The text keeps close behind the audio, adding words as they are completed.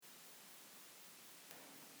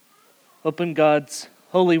Open God's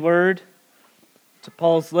holy word to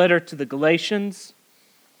Paul's letter to the Galatians.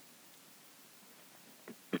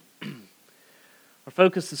 Our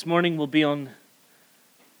focus this morning will be on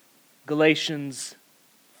Galatians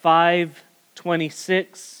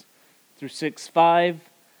 5:26 through 6:5.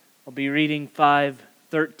 I'll be reading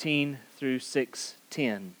 5:13 through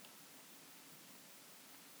 6:10.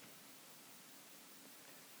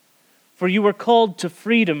 For you were called to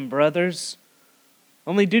freedom, brothers.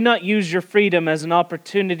 Only do not use your freedom as an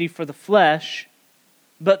opportunity for the flesh,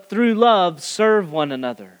 but through love serve one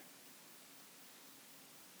another.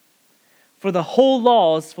 For the whole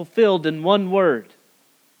law is fulfilled in one word: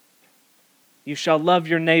 you shall love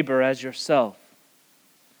your neighbor as yourself.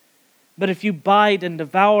 But if you bite and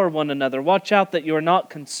devour one another, watch out that you are not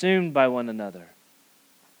consumed by one another.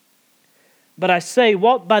 But I say,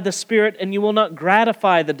 walk by the Spirit, and you will not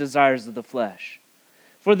gratify the desires of the flesh.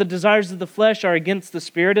 For the desires of the flesh are against the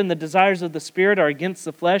Spirit, and the desires of the Spirit are against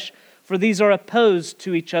the flesh, for these are opposed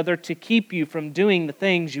to each other to keep you from doing the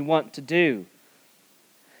things you want to do.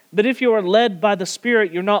 But if you are led by the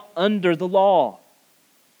Spirit, you're not under the law.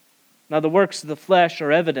 Now the works of the flesh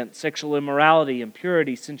are evident: sexual immorality,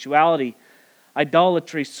 impurity, sensuality,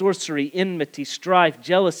 idolatry, sorcery, enmity, strife,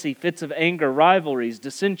 jealousy, fits of anger, rivalries,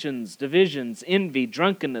 dissensions, divisions, envy,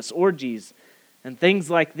 drunkenness, orgies, and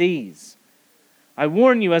things like these. I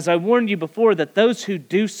warn you, as I warned you before, that those who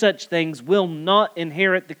do such things will not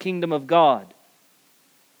inherit the kingdom of God.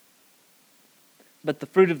 But the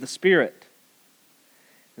fruit of the Spirit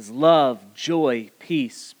is love, joy,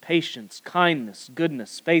 peace, patience, kindness,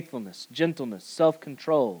 goodness, faithfulness, gentleness,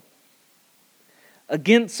 self-control.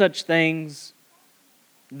 Against such things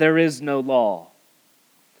there is no law.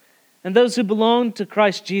 And those who belong to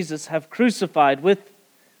Christ Jesus have crucified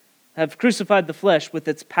the flesh with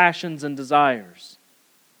its passions and desires.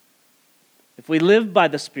 If we live by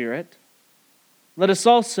the Spirit, let us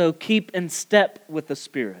also keep in step with the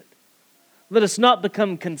Spirit. Let us not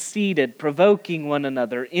become conceited, provoking one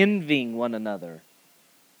another, envying one another.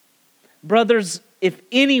 Brothers, if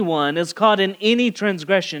anyone is caught in any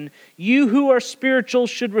transgression, you who are spiritual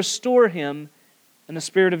should restore him in a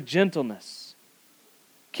spirit of gentleness.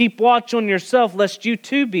 Keep watch on yourself, lest you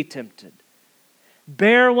too be tempted.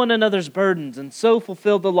 Bear one another's burdens, and so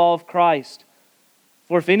fulfill the law of Christ.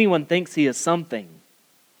 For if anyone thinks he is something,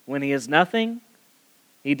 when he is nothing,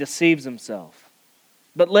 he deceives himself.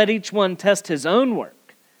 But let each one test his own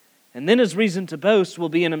work, and then his reason to boast will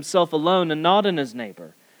be in himself alone and not in his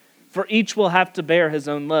neighbor. For each will have to bear his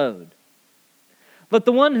own load. Let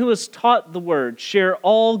the one who is taught the word share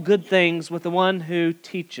all good things with the one who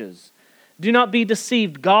teaches. Do not be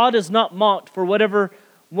deceived. God is not mocked, for whatever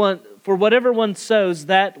one sows,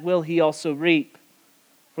 that will he also reap.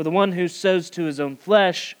 For the one who sows to his own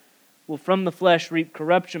flesh will from the flesh reap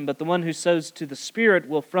corruption, but the one who sows to the Spirit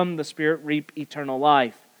will from the Spirit reap eternal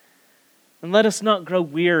life. And let us not grow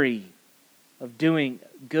weary of doing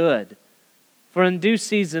good, for in due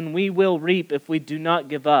season we will reap if we do not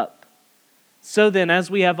give up. So then,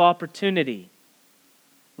 as we have opportunity,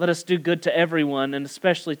 let us do good to everyone, and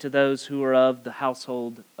especially to those who are of the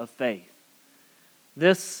household of faith.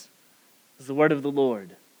 This is the word of the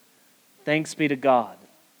Lord. Thanks be to God.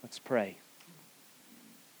 Let's pray.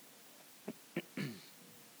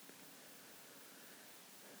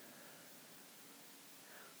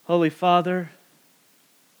 Holy Father,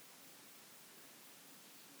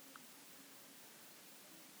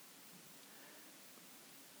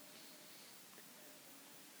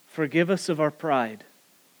 forgive us of our pride.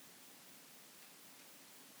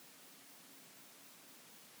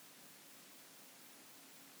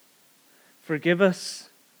 Forgive us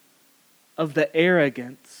of the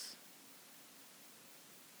arrogance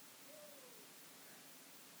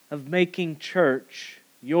of making church,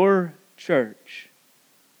 your church,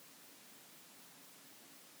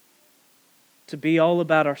 to be all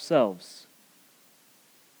about ourselves.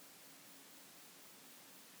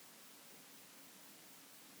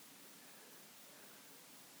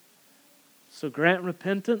 So grant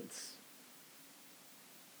repentance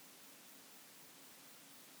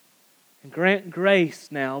and grant grace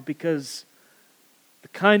now, because the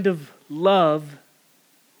kind of love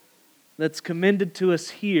that's commended to us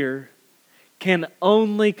here can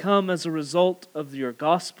only come as a result of your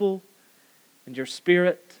gospel and your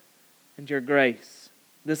Spirit and your grace.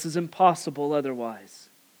 This is impossible otherwise.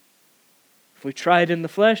 If we try it in the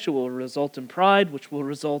flesh, it will result in pride, which will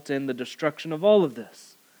result in the destruction of all of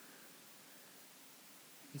this.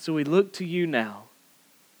 And so we look to you now.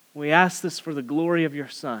 We ask this for the glory of your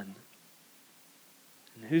Son,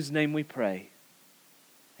 in whose name we pray.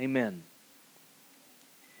 Amen.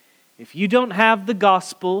 If you don't have the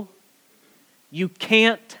gospel, you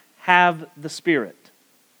can't have the Spirit.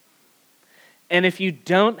 And if you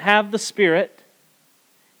don't have the Spirit,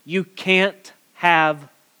 you can't have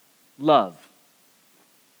love.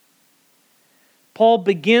 Paul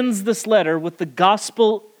begins this letter with the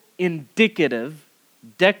gospel indicative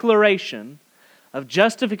declaration of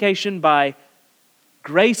justification by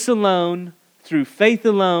grace alone, through faith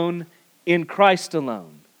alone, in Christ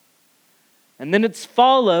alone. And then it's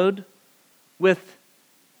followed with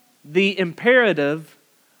the imperative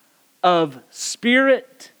of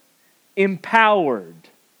Spirit-empowered,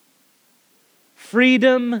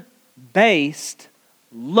 freedom-based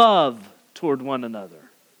love toward one another.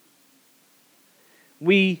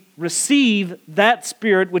 We receive that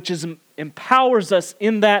Spirit which empowers us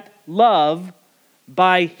in that love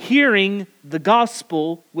by hearing the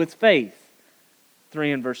gospel with faith.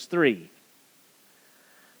 3 and verse 3.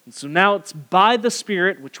 And so now it's by the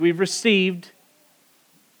Spirit which we've received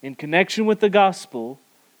in connection with the gospel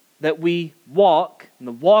that we walk, and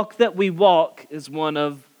the walk that we walk is one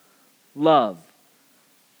of love.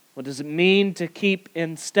 What does it mean to keep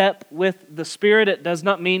in step with the Spirit? It does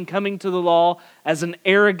not mean coming to the law as an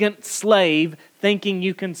arrogant slave, thinking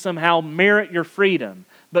you can somehow merit your freedom,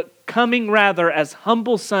 but coming rather as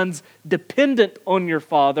humble sons dependent on your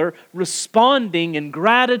Father, responding in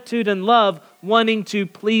gratitude and love, wanting to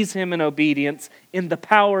please Him in obedience in the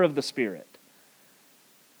power of the Spirit.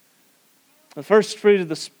 The first fruit of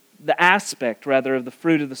the aspect of the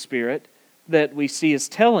fruit of the Spirit that we see is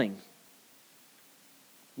telling.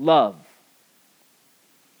 Love.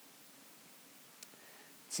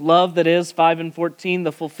 It's love that is, 5 and 14,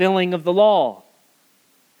 the fulfilling of the law.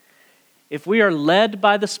 If we are led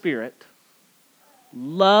by the Spirit,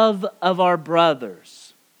 love of our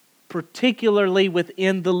brothers, particularly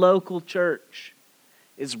within the local church,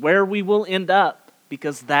 is where we will end up,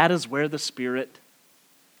 because that is where the Spirit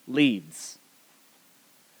leads.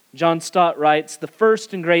 John Stott writes, "The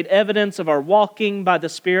first and great evidence of our walking by the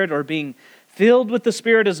Spirit or being filled with the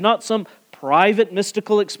Spirit is not some private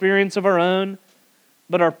mystical experience of our own,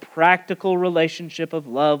 but our practical relationship of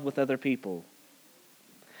love with other people."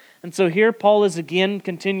 And so here Paul is again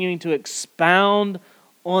continuing to expound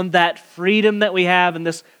on that freedom that we have, and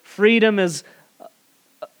this freedom is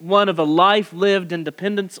one of a life lived in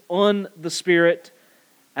dependence on the Spirit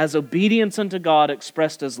as obedience unto God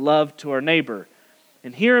expressed as love to our neighbor.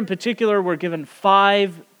 And here in particular we're given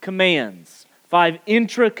 5 commands, 5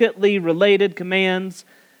 intricately related commands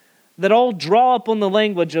that all draw upon the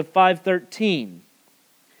language of 5:13.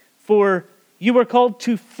 "For you are called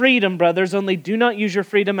to freedom, brothers, only do not use your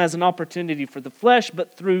freedom as an opportunity for the flesh,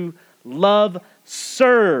 but through love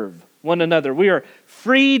serve one another." We are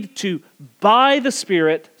freed to, by the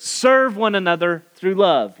Spirit, serve one another through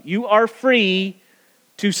love. You are free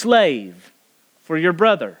to slave for your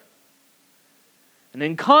brother. And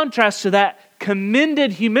in contrast to that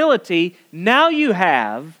commended humility, now you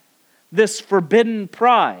have this forbidden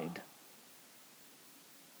pride.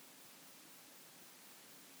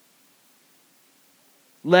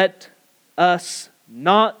 Let us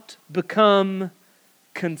not become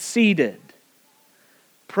conceited.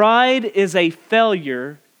 Pride is a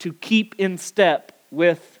failure to keep in step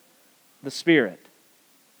with the Spirit.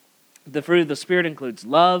 The fruit of the Spirit includes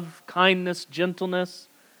love, kindness, gentleness.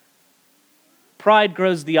 Pride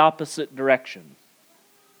grows the opposite direction.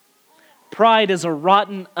 Pride is a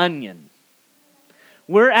rotten onion.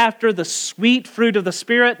 We're after the sweet fruit of the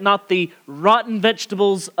Spirit, not the rotten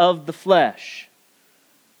vegetables of the flesh.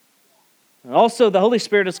 And also, the Holy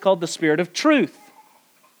Spirit is called the Spirit of truth.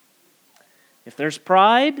 If there's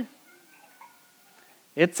pride,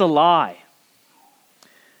 it's a lie.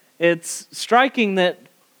 It's striking that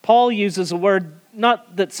Paul uses a word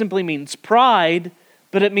not that simply means pride,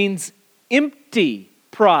 but it means empty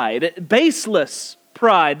pride, baseless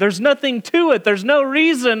pride. There's nothing to it. There's no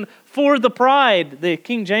reason for the pride. The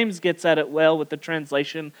King James gets at it well with the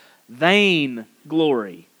translation, vain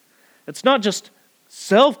glory. It's not just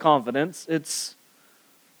self-confidence, it's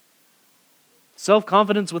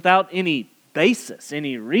self-confidence without any basis,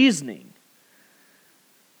 any reasoning.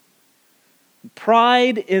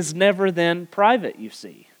 Pride is never then private, you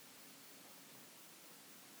see.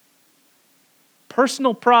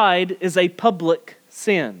 Personal pride is a public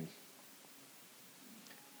sin.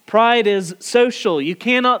 Pride is social. You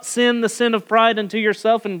cannot sin the sin of pride unto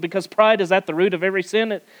yourself, and because pride is at the root of every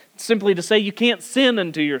sin, it's simply to say you can't sin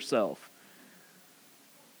unto yourself.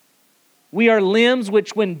 We are limbs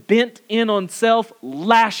which, when bent in on self,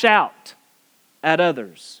 lash out at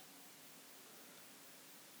others.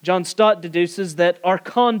 John Stott deduces that our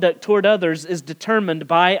conduct toward others is determined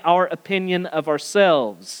by our opinion of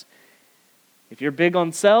ourselves. If you're big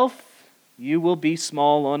on self, you will be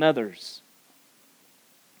small on others.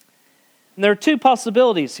 And there are two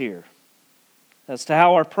possibilities here as to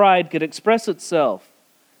how our pride could express itself.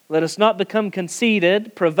 Let us not become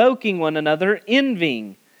conceited, provoking one another,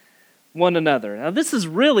 envying one another. Now, this is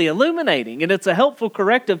really illuminating, and it's a helpful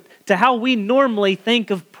corrective to how we normally think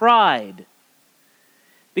of pride.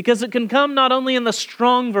 Because it can come not only in the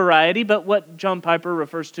strong variety, but what John Piper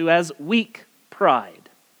refers to as weak pride.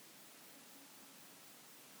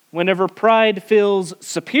 Whenever pride feels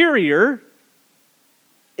superior,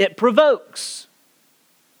 it provokes.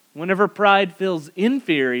 Whenever pride feels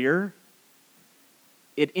inferior,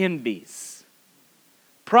 it envies.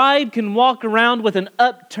 Pride can walk around with an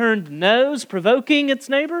upturned nose, provoking its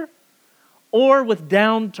neighbor, or with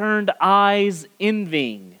downturned eyes,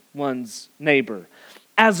 envying one's neighbor.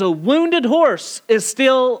 As a wounded horse is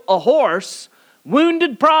still a horse,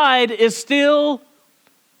 wounded pride is still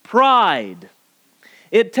pride.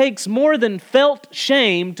 It takes more than felt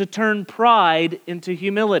shame to turn pride into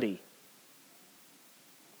humility.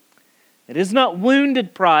 It is not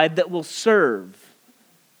wounded pride that will serve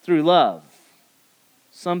through love.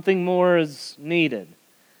 Something more is needed.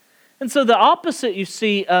 And so the opposite you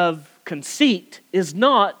see of conceit is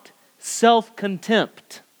not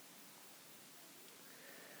self-contempt.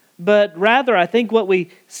 But rather, I think what we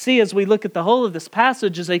see as we look at the whole of this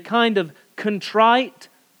passage is a kind of contrite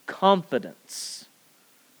confidence.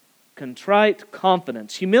 Contrite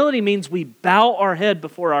confidence. Humility means we bow our head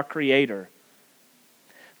before our Creator.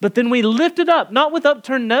 But then we lift it up, not with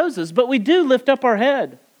upturned noses, but we do lift up our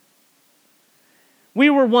head. We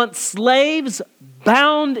were once slaves,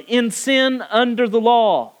 bound in sin under the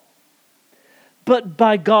law. But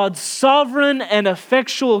by God's sovereign and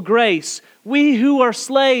effectual grace, we who are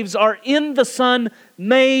slaves are in the Son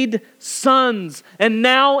made sons. And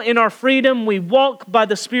now in our freedom, we walk by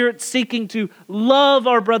the Spirit seeking to love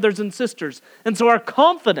our brothers and sisters. And so our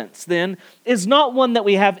confidence then is not one that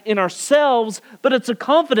we have in ourselves, but it's a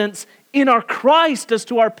confidence in our Christ as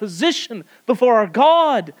to our position before our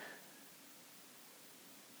God.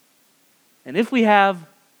 And if we have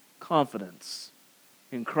confidence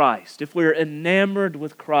in Christ, if we're enamored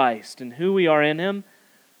with Christ and who we are in Him,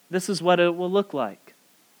 this is what it will look like.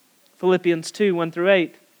 Philippians 2, 1 through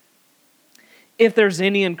 8. If there's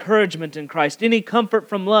any encouragement in Christ, any comfort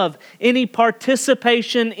from love, any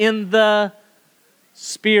participation in the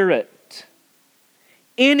Spirit,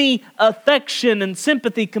 any affection and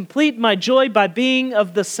sympathy, complete my joy by being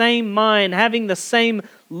of the same mind, having the same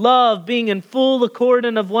love, being in full accord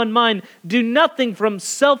and of one mind. Do nothing from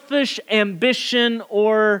selfish ambition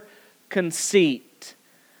or conceit,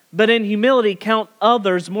 but in humility count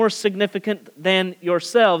others more significant than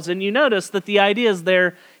yourselves. And you notice that the idea is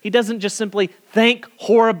there, he doesn't just simply think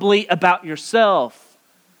horribly about yourself.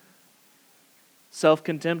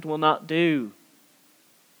 Self-contempt will not do.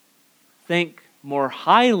 Think more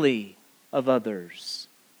highly of others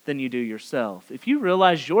than you do yourself. If you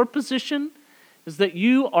realize your position is that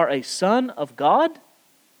you are a son of God,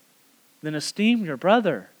 then esteem your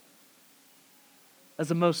brother as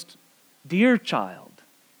a most dear child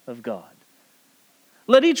of God.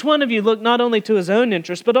 Let each one of you look not only to his own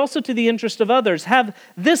interest, but also to the interest of others. Have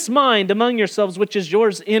this mind among yourselves, which is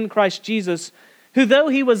yours in Christ Jesus, who though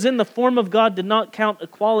he was in the form of God, did not count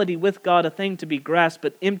equality with God a thing to be grasped,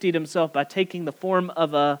 but emptied himself by taking the form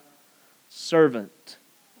of a servant.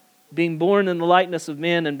 Being born in the likeness of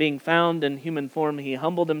men and being found in human form, he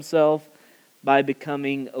humbled himself by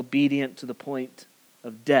becoming obedient to the point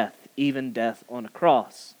of death, even death on a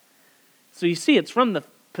cross. So you see, it's from the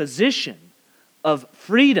position of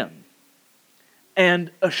freedom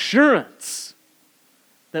and assurance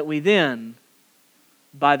that we then,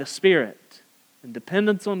 by the Spirit and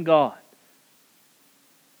dependence on God,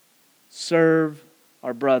 serve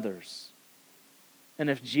our brothers. And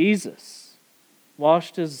if Jesus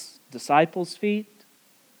washed his disciples' feet,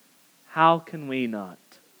 how can we not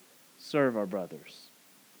serve our brothers?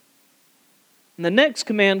 And the next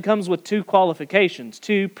command comes with two qualifications,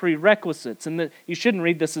 two prerequisites. And you shouldn't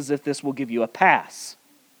read this as if this will give you a pass.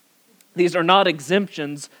 These are not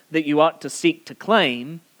exemptions that you ought to seek to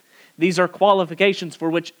claim. These are qualifications for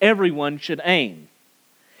which everyone should aim.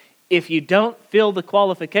 If you don't fill the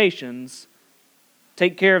qualifications,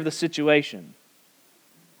 take care of the situation.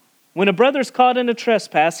 When a brother is caught in a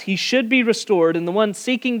trespass, he should be restored, and the one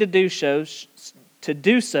seeking to do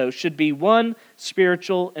so should be one,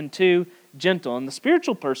 spiritual, and two, gentle. And the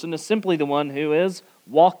spiritual person is simply the one who is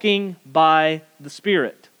walking by the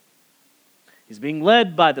Spirit. He's being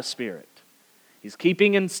led by the Spirit. He's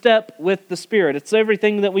keeping in step with the Spirit. It's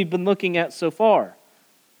everything that we've been looking at so far.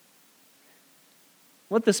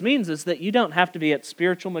 What this means is that you don't have to be at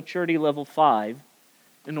spiritual maturity level 5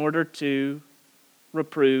 in order to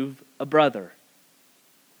reprove a brother.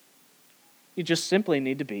 You just simply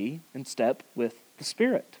need to be in step with the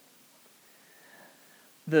Spirit.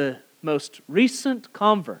 The most recent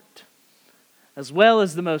convert, as well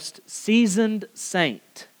as the most seasoned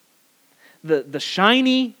saint, the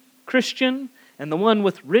shiny Christian and the one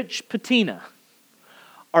with rich patina,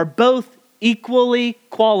 are both equally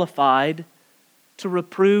qualified to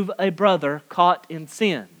reprove a brother caught in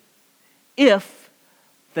sin, if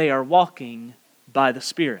they are walking by the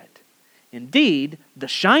Spirit. Indeed, the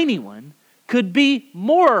shiny one could be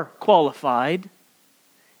more qualified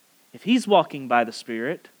if he's walking by the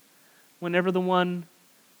Spirit, whenever the one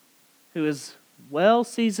who is well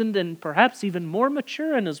seasoned and perhaps even more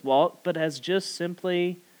mature in his walk, but has just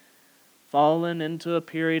simply fallen into a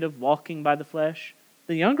period of walking by the flesh,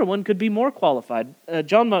 the younger one could be more qualified.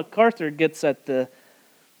 John MacArthur gets at the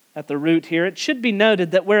root here. It should be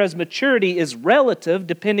noted that whereas maturity is relative,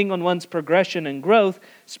 depending on one's progression and growth,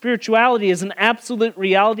 spirituality is an absolute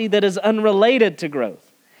reality that is unrelated to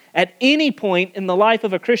growth. At any point in the life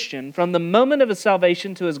of a Christian, from the moment of his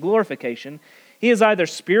salvation to his glorification, he is either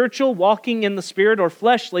spiritual, walking in the Spirit, or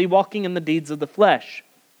fleshly, walking in the deeds of the flesh.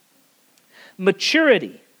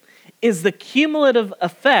 Maturity is the cumulative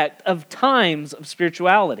effect of times of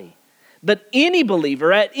spirituality. But any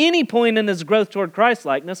believer at any point in his growth toward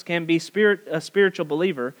Christ-likeness can be a spiritual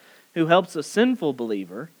believer who helps a sinful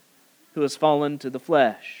believer who has fallen to the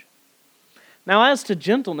flesh. Now, as to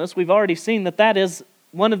gentleness, we've already seen that is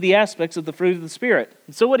one of the aspects of the fruit of the Spirit.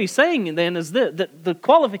 And so what he's saying then is that the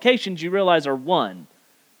qualifications, you realize, are one.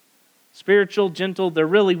 Spiritual, gentle, they're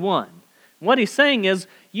really one. And what he's saying is,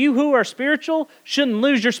 you who are spiritual shouldn't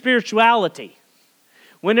lose your spirituality.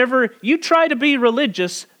 Whenever you try to be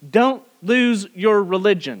religious, don't lose your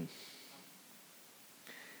religion.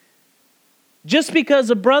 Just because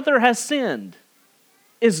a brother has sinned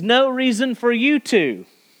is no reason for you to.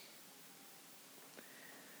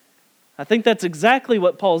 I think that's exactly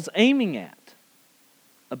what Paul's aiming at.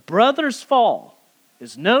 A brother's fall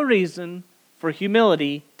is no reason for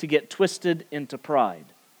humility to get twisted into pride.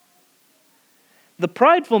 The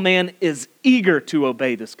prideful man is eager to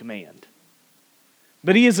obey this command,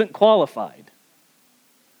 but he isn't qualified.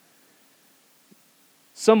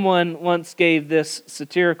 Someone once gave this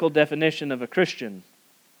satirical definition of a Christian.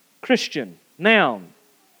 Christian, noun,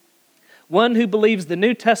 one who believes the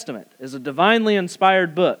New Testament is a divinely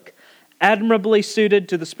inspired book, admirably suited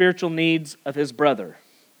to the spiritual needs of his brother.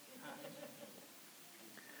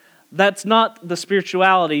 That's not the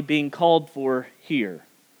spirituality being called for here.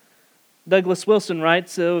 Douglas Wilson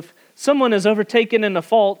writes, so if someone is overtaken in a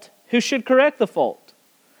fault, who should correct the fault?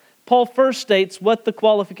 Paul first states what the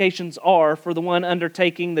qualifications are for the one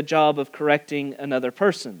undertaking the job of correcting another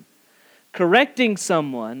person. Correcting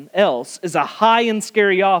someone else is a high and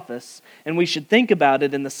scary office, and we should think about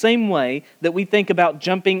it in the same way that we think about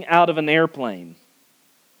jumping out of an airplane.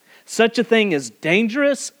 Such a thing is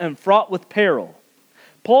dangerous and fraught with peril.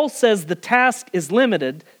 Paul says the task is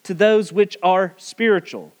limited to those which are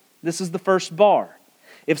spiritual. This is the first bar.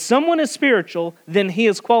 If someone is spiritual, then he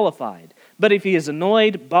is qualified. But if he is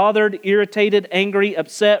annoyed, bothered, irritated, angry,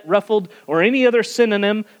 upset, ruffled, or any other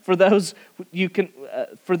synonym for those that you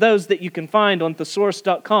can find on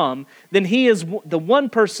thesaurus.com, then he is the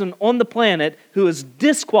one person on the planet who is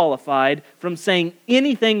disqualified from saying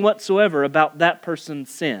anything whatsoever about that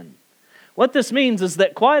person's sin. What this means is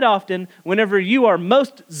that quite often, whenever you are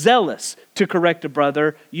most zealous to correct a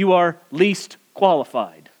brother, you are least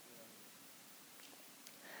qualified.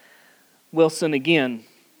 Wilson again,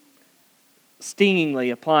 stingingly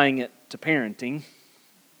applying it to parenting.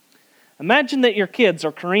 Imagine that your kids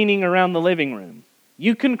are careening around the living room.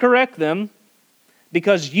 You can correct them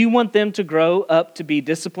because you want them to grow up to be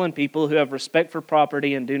disciplined people who have respect for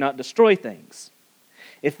property and do not destroy things.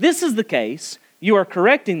 If this is the case, you are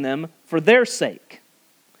correcting them for their sake.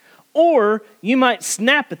 Or you might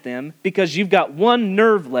snap at them because you've got one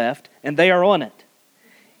nerve left and they are on it.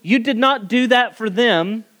 You did not do that for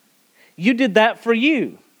them. You did that for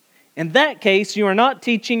you. In that case, you are not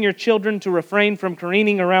teaching your children to refrain from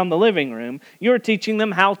careening around the living room. You are teaching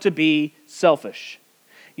them how to be selfish.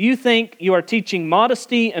 You think you are teaching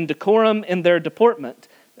modesty and decorum in their deportment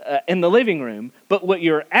in the living room, but what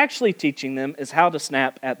you're actually teaching them is how to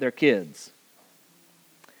snap at their kids.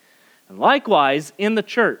 And likewise, in the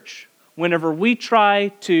church, whenever we try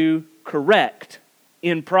to correct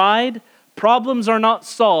in pride, problems are not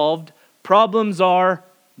solved, problems are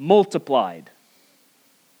multiplied.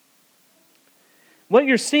 What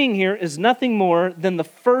you're seeing here is nothing more than the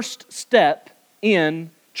first step in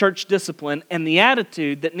church discipline and the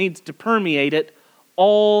attitude that needs to permeate it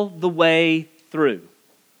all the way through.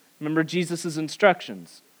 Remember Jesus'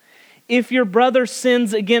 instructions. If your brother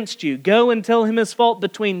sins against you, go and tell him his fault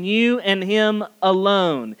between you and him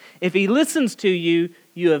alone. If he listens to you,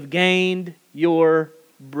 you have gained your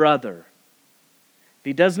brother. If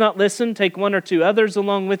he does not listen, take one or two others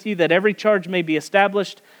along with you, that every charge may be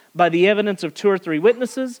established by the evidence of 2 or 3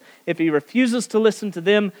 witnesses. If he refuses to listen to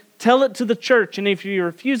them, tell it to the church. And if he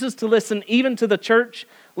refuses to listen even to the church,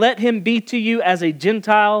 let him be to you as a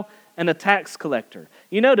Gentile and a tax collector.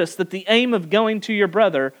 You notice that the aim of going to your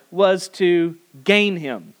brother was to gain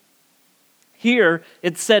him. Here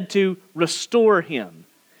it's said to restore him.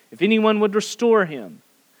 If anyone would restore him.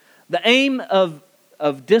 The aim of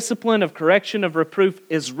discipline, of correction, of reproof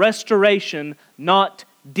is restoration, not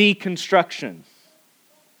deconstruction.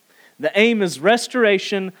 The aim is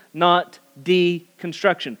restoration, not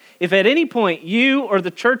deconstruction. If at any point you or the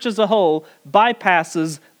church as a whole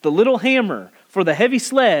bypasses the little hammer for the heavy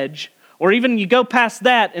sledge, or even you go past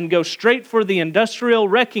that and go straight for the industrial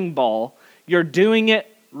wrecking ball, you're doing it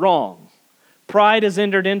wrong. Pride has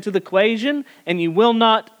entered into the equation, and you will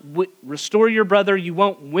not restore your brother, you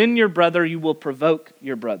won't win your brother, you will provoke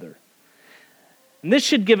your brother. And this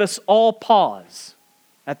should give us all pause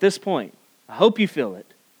at this point. I hope you feel it.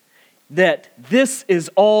 That this is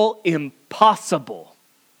all impossible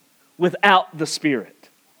without the Spirit.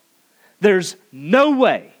 There's no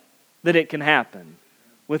way that it can happen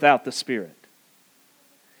without the Spirit.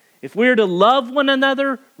 If we're to love one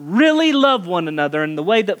another, really love one another in the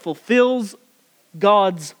way that fulfills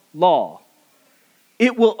God's law,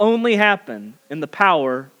 it will only happen in the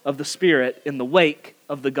power of the Spirit in the wake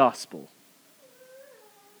of the gospel.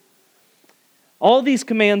 All these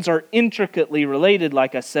commands are intricately related,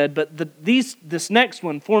 like I said, but this next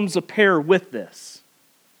one forms a pair with this.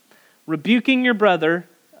 Rebuking your brother,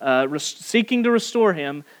 seeking to restore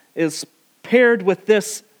him, is paired with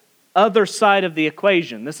this other side of the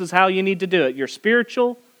equation. This is how you need to do it. You're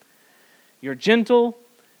spiritual, you're gentle,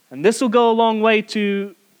 and this will go a long way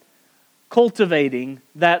to cultivating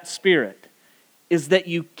that spirit, is that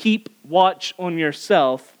you keep watch on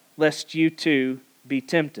yourself, lest you too be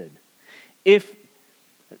tempted. If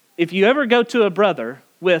you ever go to a brother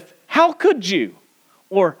with, "How could you?"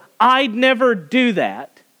 or "I'd never do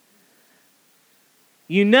that,"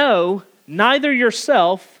 you know neither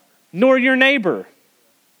yourself nor your neighbor.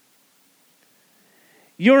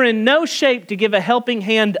 You're in no shape to give a helping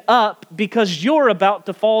hand up because you're about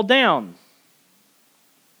to fall down.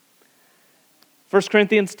 1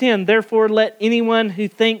 Corinthians 10, therefore let anyone who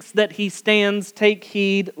thinks that he stands take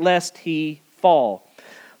heed lest he fall.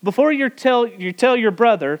 Before you tell your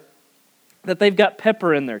brother that they've got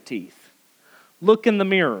pepper in their teeth, look in the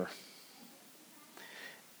mirror.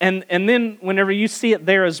 And then whenever you see it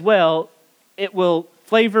there as well, it will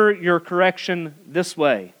flavor your correction this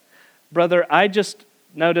way. Brother, I just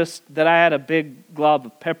noticed that I had a big glob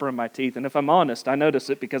of pepper in my teeth, and if I'm honest, I noticed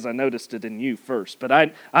it because I noticed it in you first. But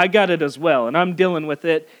I got it as well, and I'm dealing with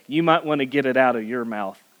it. You might want to get it out of your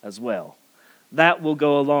mouth as well. That will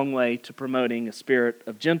go a long way to promoting a spirit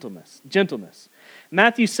of gentleness.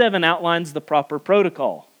 Matthew 7 outlines the proper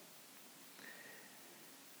protocol.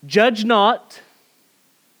 Judge not,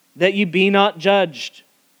 that you be not judged.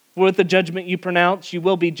 For with the judgment you pronounce, you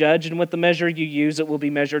will be judged, and with the measure you use, it will be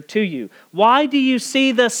measured to you. Why do you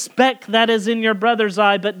see the speck that is in your brother's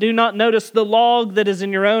eye, but do not notice the log that is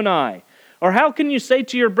in your own eye? Or how can you say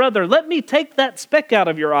to your brother, let me take that speck out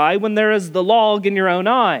of your eye, when there is the log in your own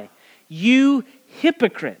eye? You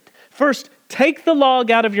hypocrite. First, take the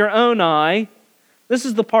log out of your own eye. This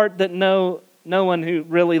is the part that no one who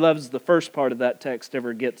really loves the first part of that text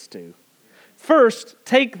ever gets to. First,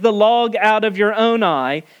 take the log out of your own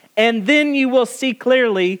eye, and then you will see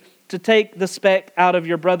clearly to take the speck out of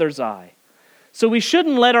your brother's eye. So we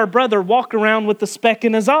shouldn't let our brother walk around with the speck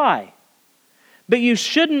in his eye. But you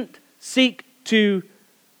shouldn't seek to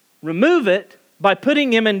remove it by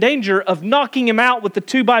putting him in danger of knocking him out with the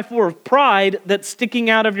 2x4 of pride that's sticking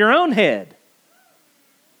out of your own head.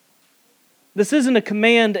 This isn't a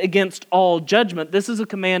command against all judgment. This is a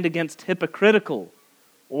command against hypocritical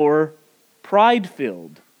or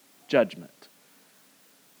pride-filled judgment.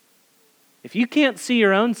 If you can't see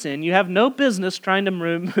your own sin, you have no business trying to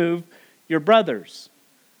remove your brother's.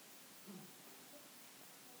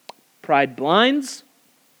 Pride blinds.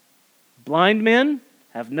 Blind men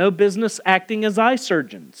have no business acting as eye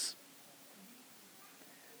surgeons.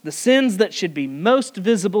 The sins that should be most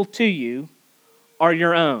visible to you are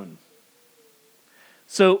your own.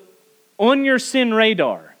 So, on your sin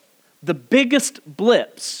radar, the biggest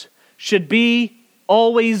blips should be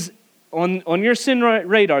always on your sin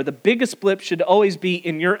radar, the biggest blip should always be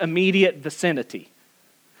in your immediate vicinity.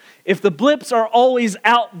 If the blips are always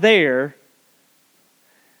out there,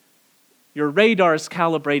 your radar is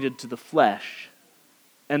calibrated to the flesh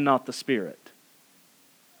and not the spirit.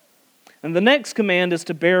 And the next command is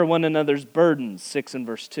to bear one another's burdens, 6 and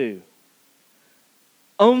verse 2.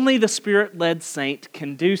 Only the Spirit-led saint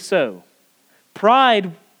can do so.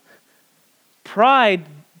 Pride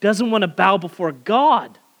doesn't want to bow before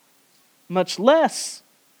God, much less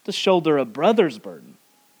to shoulder a brother's burden.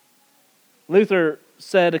 Luther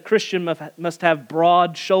said a Christian must have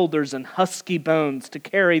broad shoulders and husky bones to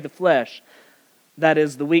carry the flesh. That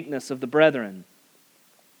is the weakness of the brethren.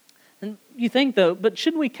 And you think though, but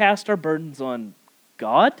shouldn't we cast our burdens on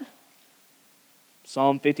God?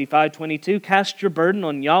 Psalm 55:22, cast your burden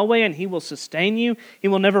on Yahweh and He will sustain you. He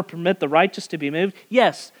will never permit the righteous to be moved.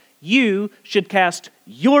 Yes, you should cast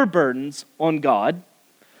your burdens on God,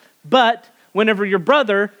 but whenever your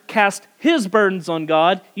brother casts his burdens on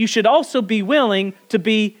God, you should also be willing to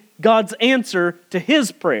be God's answer to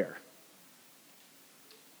his prayer.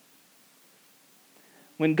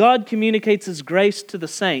 When God communicates His grace to the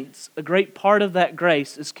saints, a great part of that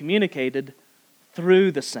grace is communicated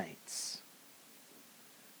through the saints.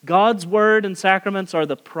 God's word and sacraments are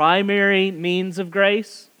the primary means of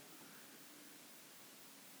grace.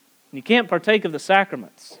 You can't partake of the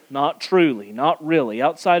sacraments, not truly, not really,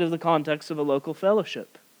 outside of the context of a local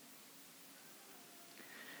fellowship.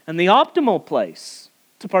 And the optimal place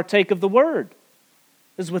to partake of the word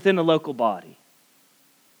is within a local body.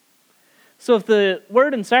 So if the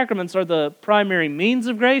word and sacraments are the primary means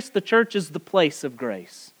of grace, the church is the place of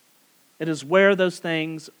grace. It is where those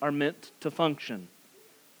things are meant to function.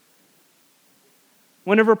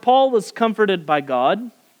 Whenever Paul was comforted by God,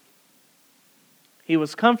 he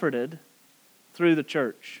was comforted through the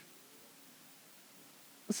church.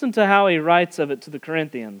 Listen to how he writes of it to the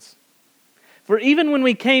Corinthians. For even when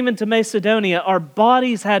we came into Macedonia, our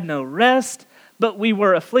bodies had no rest, but we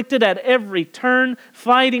were afflicted at every turn,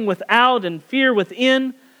 fighting without and fear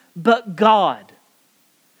within. But God,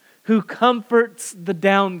 who comforts the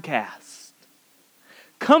downcast,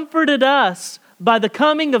 comforted us by the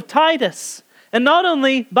coming of Titus. And not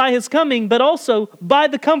only by his coming, but also by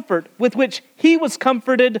the comfort with which he was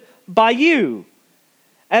comforted by you.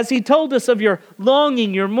 As he told us of your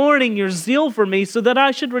longing, your mourning, your zeal for me, so that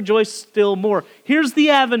I should rejoice still more. Here's the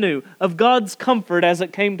avenue of God's comfort as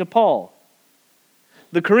it came to Paul.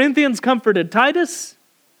 The Corinthians comforted Titus,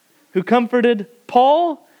 who comforted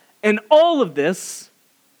Paul, and all of this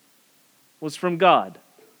was from God.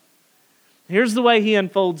 Here's the way he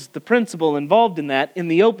unfolds the principle involved in that in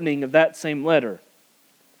the opening of that same letter.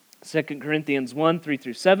 2 Corinthians 1,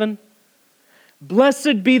 3-7.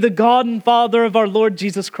 Blessed be the God and Father of our Lord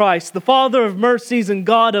Jesus Christ, the Father of mercies and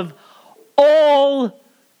God of all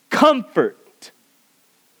comfort,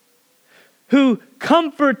 who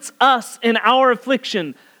comforts us in our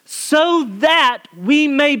affliction, so that we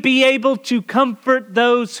may be able to comfort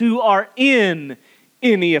those who are in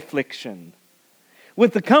any affliction,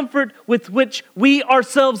 with the comfort with which we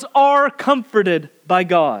ourselves are comforted by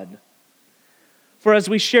God. For as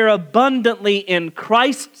we share abundantly in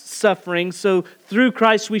Christ's suffering, so through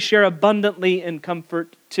Christ we share abundantly in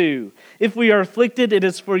comfort too. If we are afflicted, it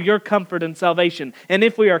is for your comfort and salvation. And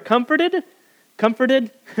if we are comforted,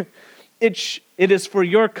 it is for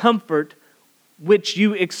your comfort which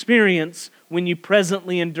you experience when you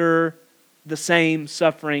presently endure the same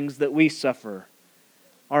sufferings that we suffer.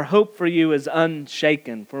 Our hope for you is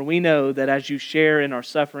unshaken, for we know that as you share in our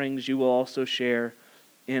sufferings, you will also share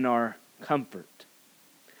in our comfort.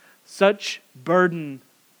 Such burden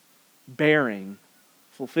bearing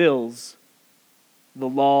fulfills the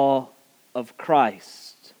law of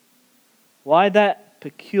Christ. Why that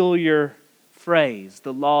peculiar phrase,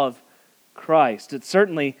 the law of Christ? It's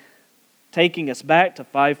certainly taking us back to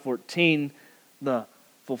 5:14, the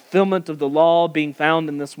fulfillment of the law being found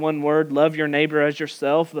in this one word, love your neighbor as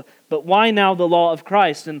yourself. But why now the law of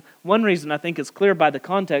Christ? And one reason I think is clear by the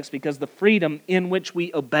context, because the freedom in which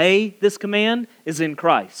we obey this command is in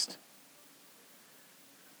Christ.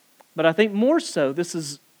 But I think more so, this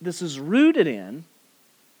is rooted in,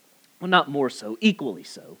 well, not more so, equally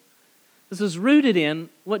so. This is rooted in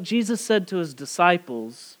what Jesus said to his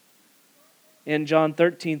disciples in John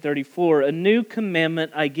 13:34, a new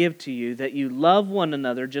commandment I give to you, that you love one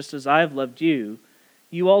another just as I have loved you.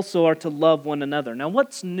 You also are to love one another. Now,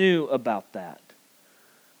 what's new about that?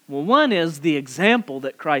 Well, one is the example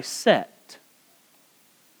that Christ set.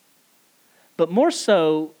 But more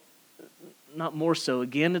so, not more so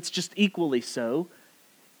again, it's just equally so,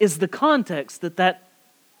 is the context that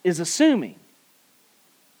is assuming.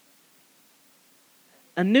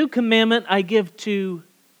 a new commandment I give to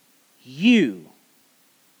you,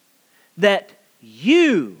 that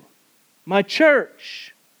you, my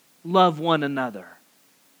church, love one another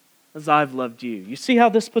as I've loved you. You see how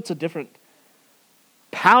this puts a different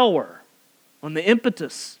power on the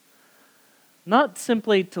impetus, not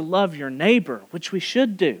simply to love your neighbor, which we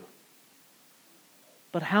should do,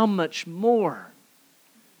 but how much more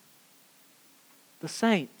the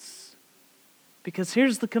saints. Because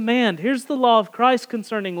here's the command, here's the law of Christ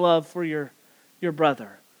concerning love for your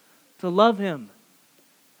brother, to love him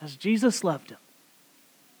as Jesus loved him.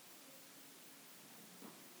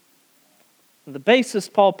 The basis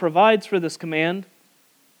Paul provides for this command,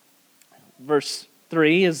 verse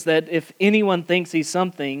 3, is that if anyone thinks he's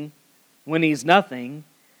something when he's nothing,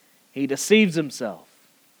 he deceives himself.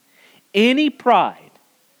 Any pride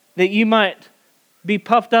that you might be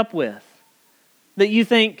puffed up with, that you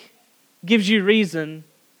think gives you reason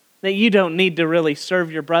that you don't need to really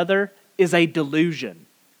serve your brother, is a delusion.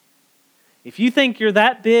 If you think you're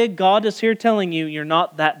that big, God is here telling you you're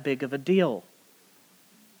not that big of a deal.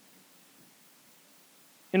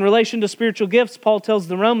 In relation to spiritual gifts, Paul tells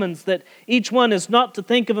the Romans that each one is not to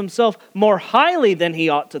think of himself more highly than he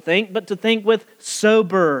ought to think, but to think with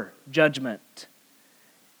sober judgment,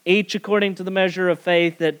 each according to the measure of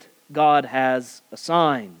faith that God has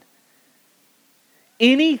assigned.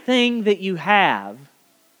 Anything that you have,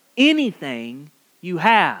 I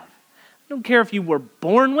don't care if you were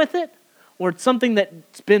born with it, or it's something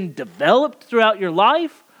that's been developed throughout your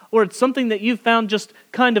life, or it's something that you found just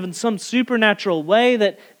kind of in some supernatural way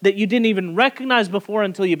that you didn't even recognize before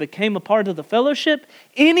until you became a part of the fellowship.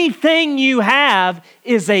 Anything you have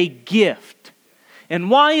is a gift. And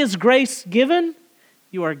why is grace given?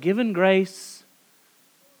 You are given grace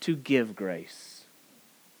to give grace.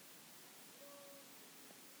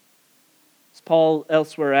 As Paul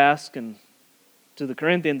elsewhere asks, and to the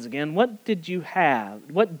Corinthians again, what do you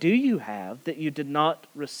have that you did not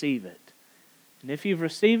receive it? And if you've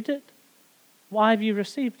received it, why have you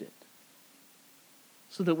received it?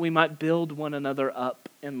 So that we might build one another up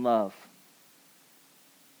in love.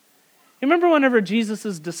 You remember whenever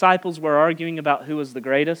Jesus' disciples were arguing about who was the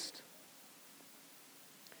greatest?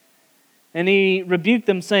 And he rebuked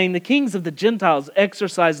them, saying, the kings of the Gentiles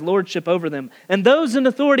exercise lordship over them, and those in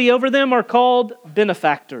authority over them are called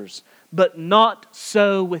benefactors, but not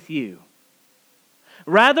so with you.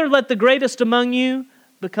 Rather, let the greatest among you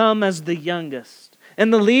become as the youngest,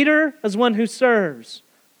 and the leader as one who serves.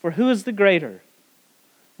 For who is the greater?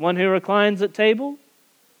 One who reclines at table,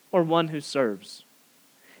 or one who serves?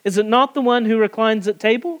 Is it not the one who reclines at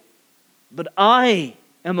table? But I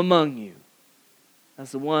am among you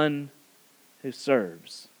as the one who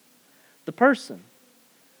serves. The person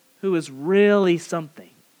who is really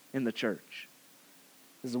something in the church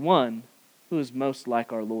is the one who is most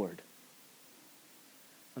like our Lord.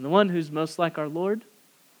 And the one who's most like our Lord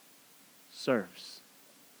serves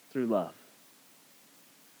through love.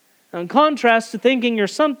 Now, in contrast to thinking you're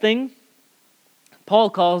something, Paul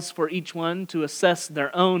calls for each one to assess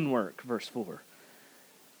their own work, verse 4.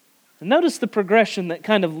 And notice the progression that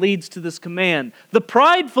kind of leads to this command. The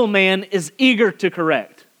prideful man is eager to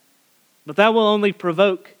correct, but that will only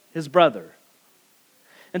provoke his brother.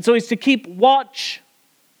 And so he's to keep watch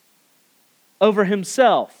over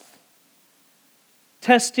himself,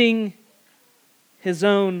 testing his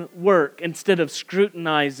own work instead of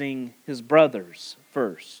scrutinizing his brother's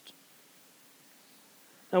first.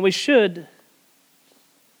 Now we should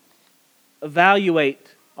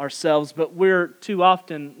evaluate ourselves, but we're too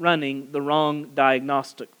often running the wrong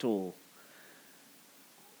diagnostic tool.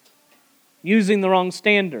 Using the wrong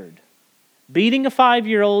standard. Beating a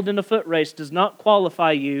 5-year-old in a foot race does not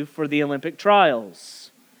qualify you for the Olympic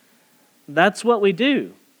trials. That's what we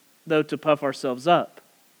do, though, to puff ourselves up.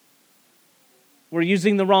 We're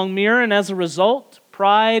using the wrong mirror, and as a result,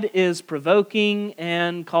 pride is provoking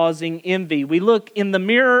and causing envy. We look in the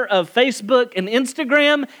mirror of Facebook and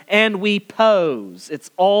Instagram, and we pose.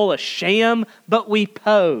 It's all a sham, but we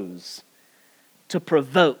pose to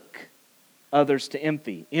provoke others to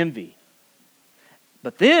envy.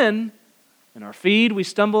 But then, in our feed, we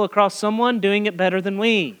stumble across someone doing it better than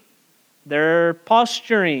we. Their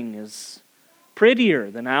posturing is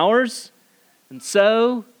prettier than ours, and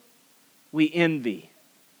so we envy.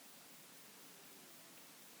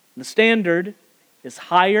 The standard is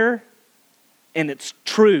higher and it's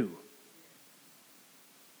true.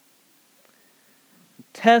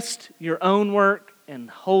 Test your own work and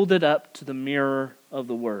hold it up to the mirror of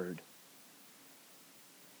the Word.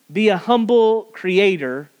 Be a humble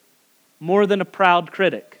creator more than a proud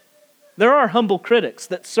critic. There are humble critics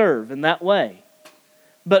that serve in that way.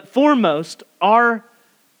 But foremost, our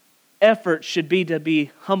effort should be to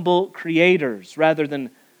be humble creators rather than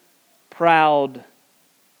proud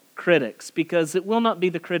critics, because it will not be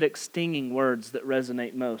the critics' stinging words that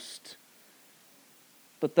resonate most,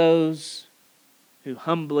 but those who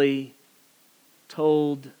humbly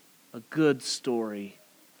told a good story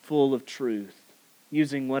full of truth,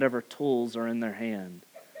 using whatever tools are in their hand.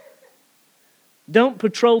 Don't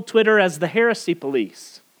patrol Twitter as the heresy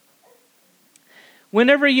police.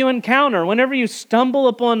 Whenever you stumble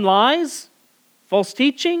upon lies, false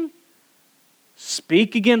teaching,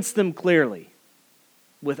 speak against them clearly,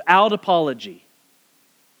 without apology,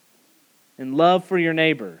 in love for your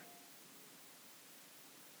neighbor.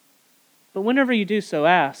 But whenever you do so,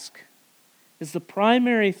 ask, is the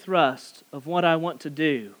primary thrust of what I want to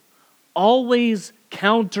do always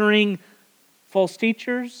countering false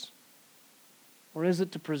teachers? Or is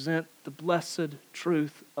it to present the blessed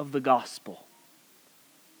truth of the gospel?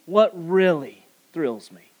 What really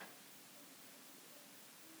thrills me?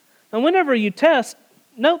 And whenever you test,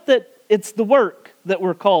 note that it's the work that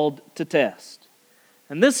we're called to test.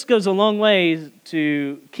 And this goes a long way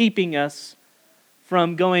to keeping us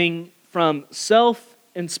from going from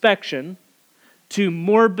self-inspection to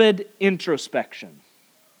morbid introspection.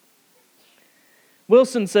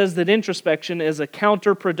 Wilson says that introspection is a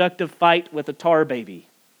counterproductive fight with a tar baby.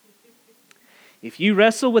 If you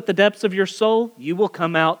wrestle with the depths of your soul, you will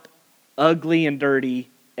come out ugly and dirty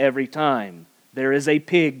every time. There is a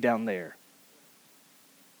pig down there.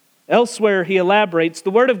 Elsewhere, he elaborates, the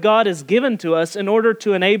Word of God is given to us in order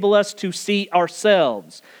to enable us to see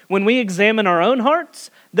ourselves. When we examine our own hearts,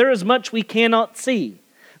 there is much we cannot see.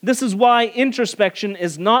 This is why introspection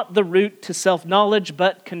is not the route to self-knowledge,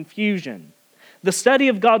 but confusion. The study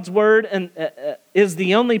of God's Word is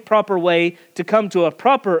the only proper way to come to a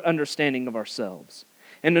proper understanding of ourselves.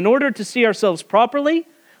 And in order to see ourselves properly,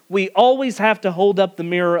 we always have to hold up the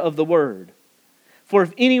mirror of the Word. For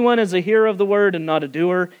if anyone is a hearer of the Word and not a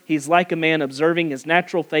doer, he's like a man observing his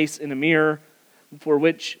natural face in a mirror,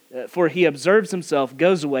 for he observes himself,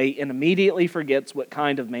 goes away, and immediately forgets what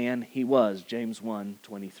kind of man he was. James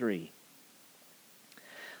 1:23.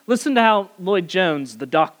 Listen to how Lloyd Jones, the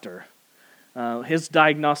doctor, his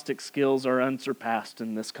diagnostic skills are unsurpassed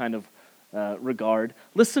in this kind of regard.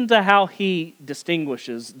 Listen to how he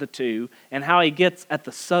distinguishes the two and how he gets at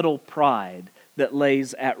the subtle pride that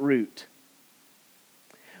lays at root.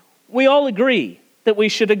 We all agree that we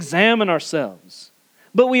should examine ourselves,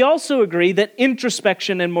 but we also agree that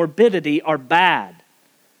introspection and morbidity are bad.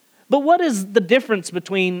 But what is the difference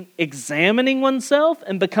between examining oneself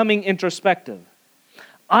and becoming introspective?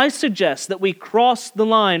 I suggest that we cross the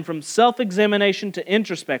line from self-examination to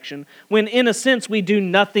introspection when, in a sense, we do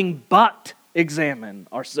nothing but examine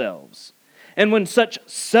ourselves. And when such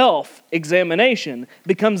self-examination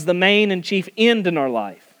becomes the main and chief end in our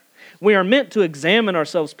life. We are meant to examine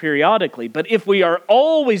ourselves periodically, but if we are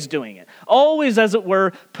always doing it, always, as it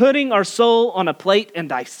were, putting our soul on a plate and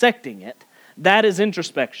dissecting it, that is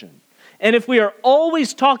introspection. And if we are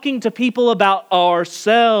always talking to people about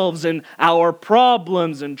ourselves and our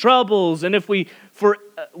problems and troubles, and if we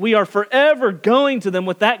are forever going to them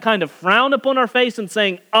with that kind of frown upon our face and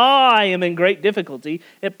saying, I am in great difficulty,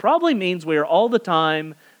 it probably means we are all the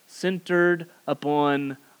time centered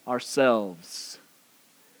upon ourselves.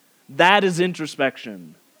 That is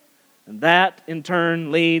introspection. And that, in turn,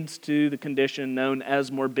 leads to the condition known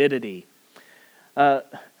as morbidity. I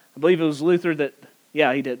believe it was Luther that,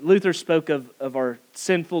 he did. Luther spoke of our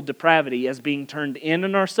sinful depravity as being turned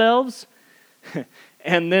in ourselves.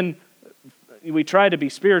 And then we try to be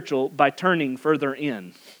spiritual by turning further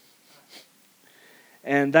in.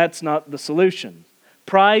 And that's not the solution.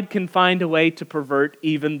 Pride can find a way to pervert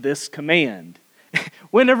even this command.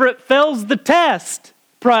 Whenever it fails the test,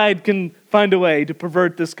 pride can find a way to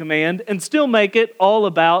pervert this command and still make it all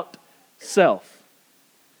about self.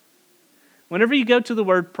 Whenever you go to the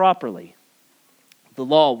word properly, the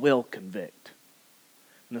law will convict.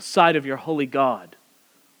 And the sight of your holy God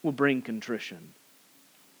will bring contrition.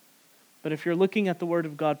 But if you're looking at the word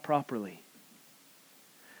of God properly,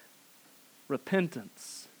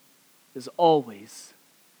 repentance is always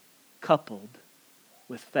coupled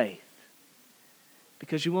with faith.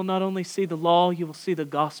 Because you will not only see the law, you will see the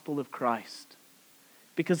gospel of Christ.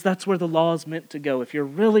 Because that's where the law is meant to go. If you're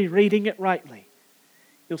really reading it rightly,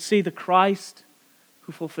 you'll see the Christ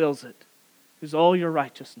who fulfills it, who's all your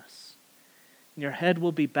righteousness. And your head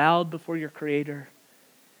will be bowed before your Creator,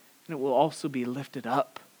 and it will also be lifted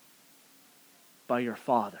up by your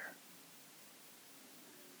Father.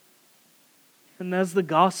 And as the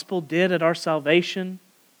gospel did at our salvation,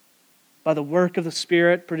 by the work of the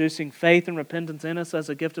Spirit producing faith and repentance in us as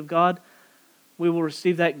a gift of God, we will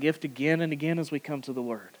receive that gift again and again as we come to the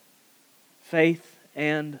Word. Faith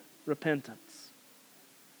and repentance.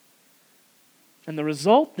 And the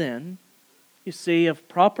result then, you see, of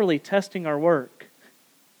properly testing our work,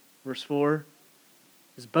 verse 4,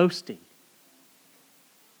 is boasting.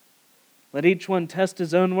 Let each one test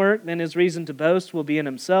his own work, then his reason to boast will be in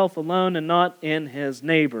himself alone and not in his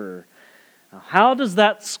neighbor. Now, how does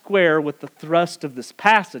that square with the thrust of this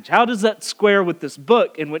passage? How does that square with this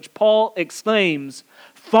book in which Paul exclaims,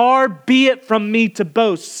 "Far be it from me to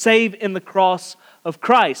boast, save in the cross of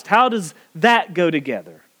Christ"? How does that go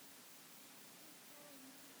together?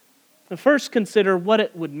 Now, first consider what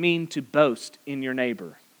it would mean to boast in your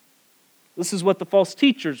neighbor. This is what the false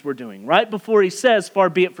teachers were doing. Right before he says, "Far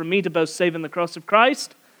be it from me to boast, save in the cross of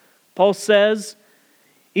Christ," Paul says,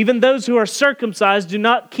 "Even those who are circumcised do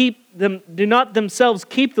not themselves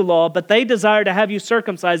keep the law, but they desire to have you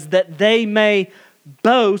circumcised, that they may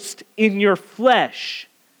boast in your flesh."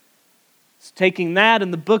 So taking that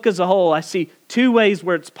and the book as a whole, I see two ways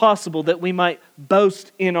where it's possible that we might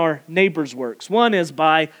boast in our neighbor's works. One is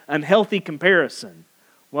by unhealthy comparison.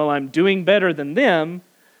 Well, I'm doing better than them,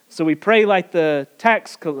 so we pray like the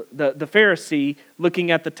Pharisee looking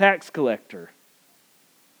at the tax collector,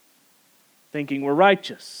 thinking we're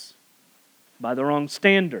righteous by the wrong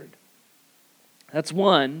standard. That's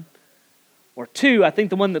one. Or two, I think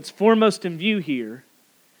the one that's foremost in view here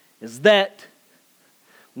is that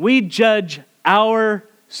we judge our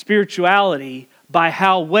spirituality by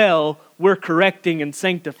how well we're correcting and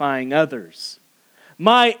sanctifying others.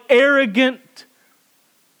 My arrogant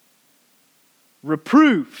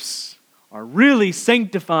reproofs are really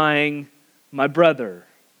sanctifying my brother.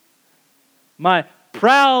 My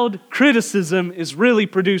proud criticism is really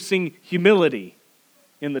producing humility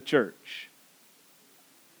in the church.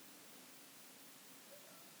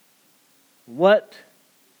 What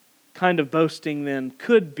kind of boasting then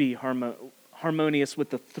could be harmonious with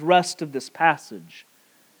the thrust of this passage?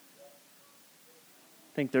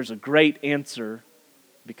 I think there's a great answer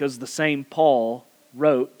because the same Paul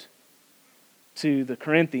wrote to the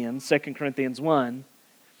Corinthians, 2 Corinthians 1,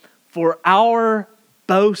 "For our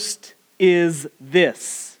boast is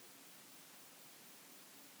this: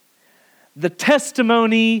 the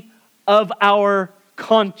testimony of our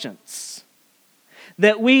conscience,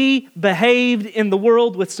 that we behaved in the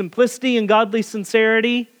world with simplicity and godly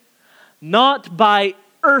sincerity, not by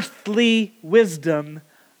earthly wisdom,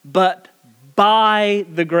 but by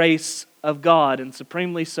the grace of God, and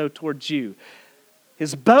supremely so towards you."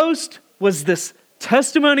 His boast was this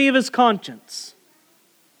testimony of his conscience,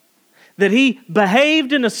 that he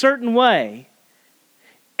behaved in a certain way,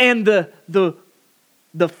 and the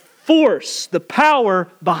force, the power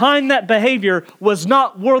behind that behavior was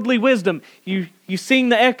not worldly wisdom. You seeing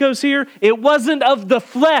the echoes here? It wasn't of the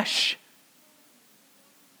flesh.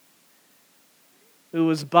 It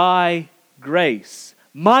was by grace.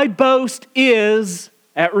 My boast is,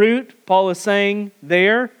 at root, Paul is saying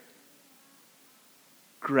there,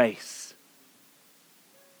 grace.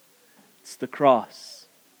 It's the cross.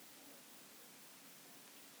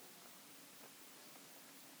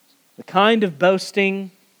 The kind of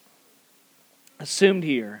boasting assumed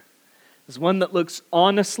here is one that looks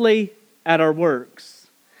honestly at our works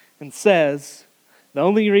and says, the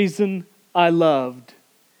only reason I loved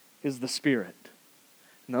is the Spirit.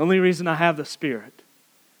 And the only reason I have the Spirit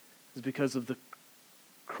is because of the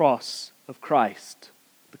cross of Christ,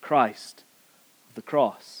 the Christ of the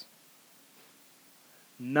cross.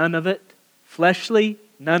 None of it fleshly,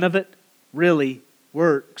 none of it really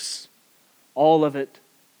works. All of it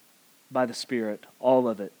by the Spirit, all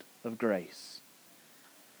of it of grace.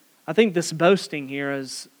 I think this boasting here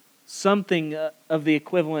is something of the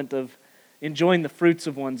equivalent of enjoying the fruits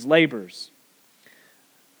of one's labors.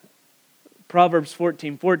 Proverbs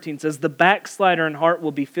 14:14 says, "The backslider in heart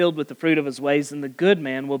will be filled with the fruit of his ways, and the good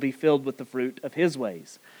man will be filled with the fruit of his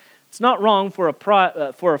ways." It's not wrong for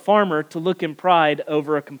a farmer to look in pride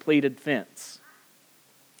over a completed fence.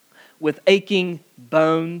 With aching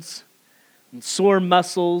bones and sore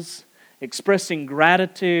muscles, expressing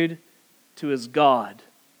gratitude to his God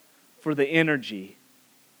for the energy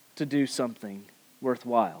to do something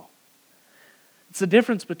worthwhile. It's the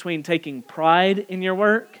difference between taking pride in your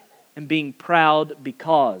work and being proud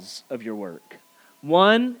because of your work.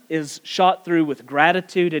 One is shot through with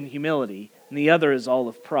gratitude and humility, and the other is all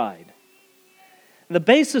of pride. The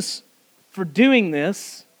basis for doing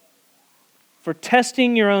this, for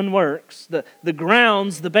testing your own works, the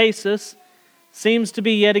grounds, the basis, seems to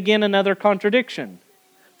be yet again another contradiction.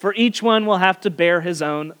 For each one will have to bear his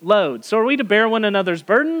own load. So are we to bear one another's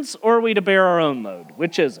burdens, or are we to bear our own load?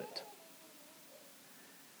 Which is it?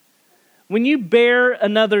 When you bear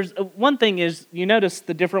another's, one thing is, you notice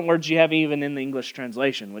the different words you have even in the English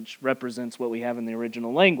translation, which represents what we have in the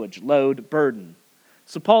original language, load, burden.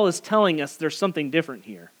 So Paul is telling us there's something different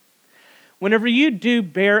here. Whenever you do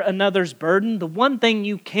bear another's burden, the one thing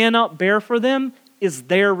you cannot bear for them is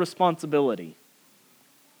their responsibility.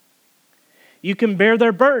 You can bear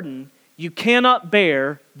their burden, you cannot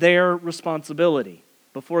bear their responsibility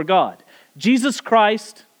before God. Jesus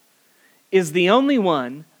Christ is the only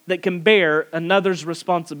one that can bear another's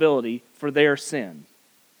responsibility for their sin.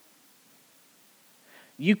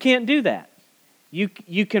 You can't do that. You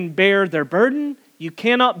can bear their burden, you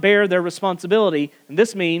cannot bear their responsibility, and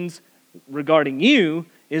this means, regarding you,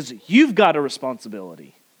 is you've got a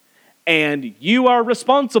responsibility, and you are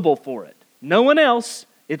responsible for it. No one else,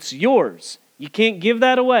 it's yours. You can't give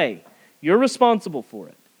that away. You're responsible for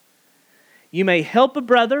it. You may help a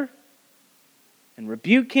brother and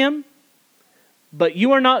rebuke him, but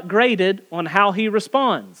you are not graded on how he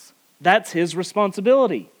responds. That's his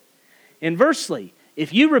responsibility. Inversely,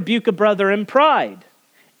 if you rebuke a brother in pride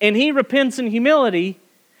and he repents in humility,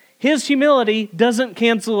 his humility doesn't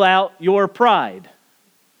cancel out your pride.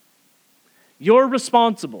 You're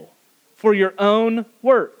responsible for your own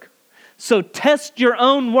work. So test your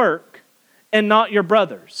own work and not your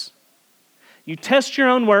brother's. You test your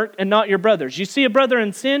own work and not your brother's. You see a brother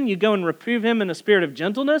in sin, you go and reprove him in a spirit of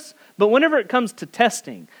gentleness. But whenever it comes to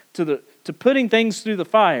testing, to putting things through the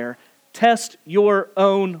fire, test your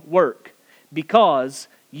own work, because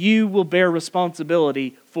you will bear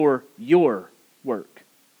responsibility for your work.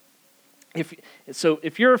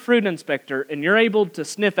 If you're a fruit inspector and you're able to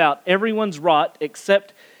sniff out everyone's rot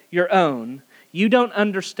except your own, you don't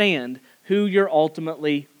understand who you're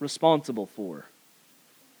ultimately responsible for.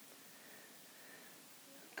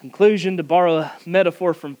 Conclusion, to borrow a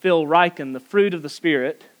metaphor from Phil Ryken, the fruit of the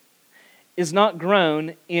Spirit is not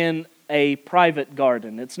grown in a private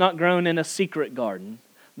garden. It's not grown in a secret garden.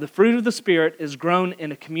 The fruit of the Spirit is grown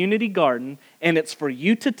in a community garden, and it's for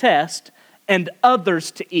you to test and others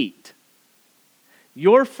to eat.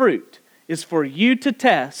 Your fruit is for you to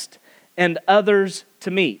test and others to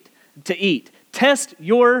eat. Test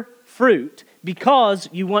your fruit because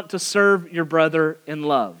you want to serve your brother in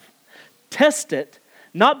love. Test it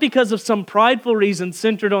not because of some prideful reason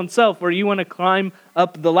centered on self where you want to climb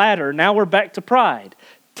up the ladder. Now we're back to pride.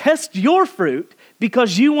 Test your fruit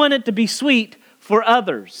because you want it to be sweet for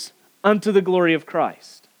others unto the glory of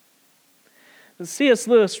Christ. C.S.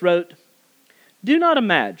 Lewis wrote, "Do not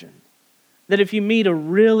imagine that if you meet a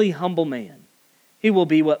really humble man, he will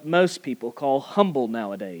be what most people call humble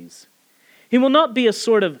nowadays. He will not be a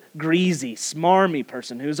sort of greasy, smarmy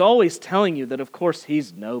person who's always telling you that of course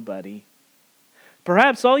he's nobody.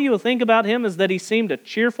 Perhaps all you will think about him is that he seemed a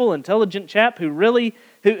cheerful, intelligent chap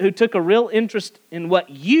who took a real interest in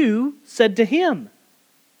what you said to him.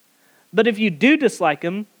 But if you do dislike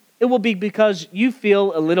him, it will be because you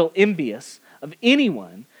feel a little envious of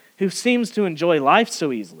anyone who seems to enjoy life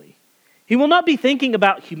so easily. He will not be thinking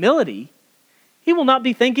about humility. He will not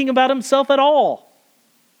be thinking about himself at all."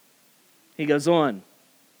 He goes on,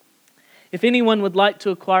 "If anyone would like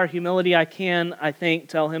to acquire humility, I think,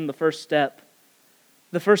 tell him the first step.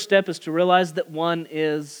 The first step is to realize that one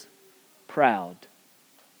is proud.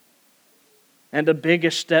 And a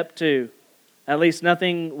biggish step too. At least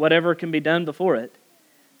nothing whatever can be done before it.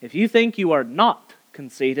 If you think you are not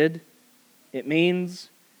conceited, it means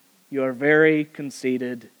you are very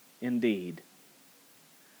conceited indeed."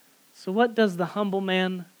 So what does the humble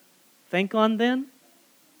man think on then?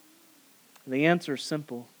 The answer is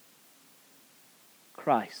simple.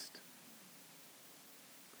 Christ.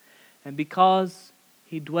 And because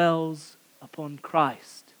he dwells upon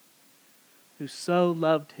Christ, who so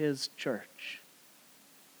loved his church,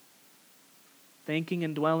 thinking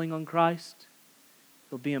and dwelling on Christ,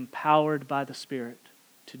 he'll be empowered by the Spirit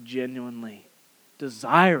to genuinely,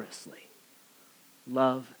 desirously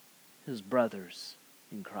love his brothers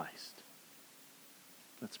in Christ.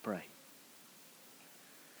 Let's pray.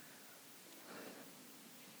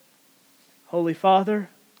 Holy Father,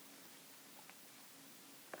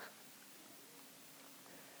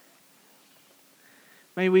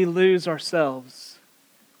 may we lose ourselves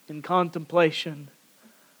in contemplation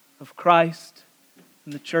of Christ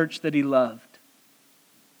and the church that he loved.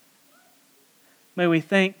 May we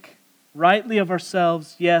think rightly of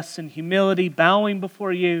ourselves, yes, in humility, bowing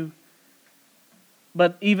before you.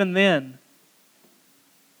 But even then,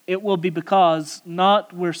 it will be because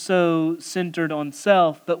not we're so centered on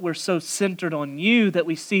self, but we're so centered on you that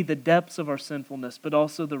we see the depths of our sinfulness, but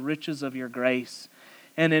also the riches of your grace.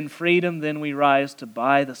 And in freedom then we rise to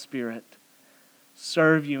by the Spirit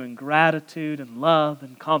serve you in gratitude and love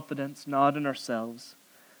and confidence, not in ourselves,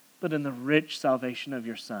 but in the rich salvation of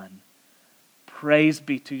your Son. Praise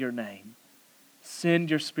be to your name. Send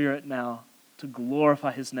your Spirit now to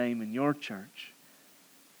glorify his name in your church.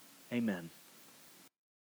 Amen.